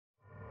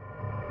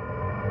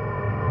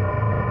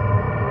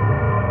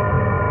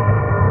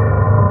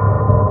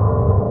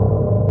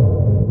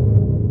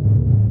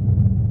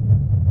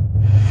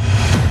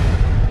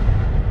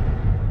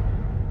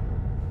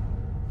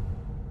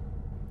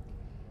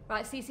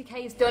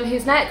CCK's done.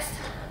 Who's next?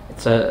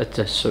 It's a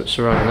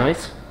Saraya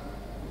night.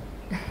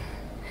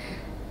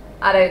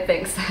 I don't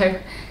think so.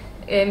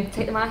 Take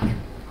the mic.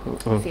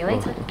 See you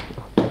later.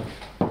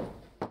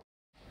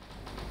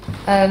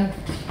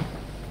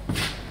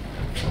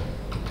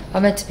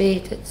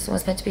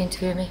 Someone's meant to be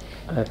interviewing me.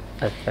 I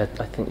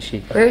think she...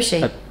 Where is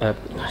she? What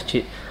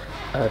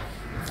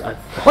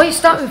are you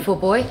starting for,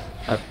 boy?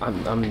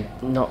 I'm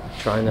not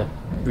trying to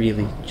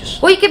really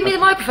just... What are you giving me the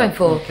microphone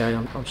for? Okay,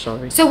 I'm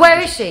sorry. So where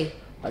is she?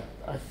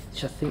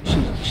 I think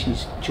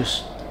she's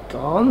just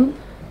gone.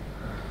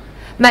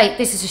 Mate,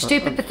 this is a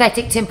stupid,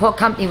 pathetic tin pot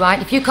company,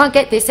 right? If you can't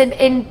get this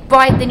in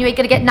right, then you ain't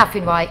gonna get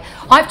nothing right.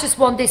 I've just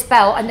won this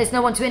belt and there's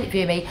no one to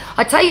interview me.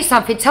 I tell you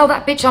something, tell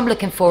that bitch I'm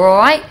looking for,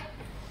 alright?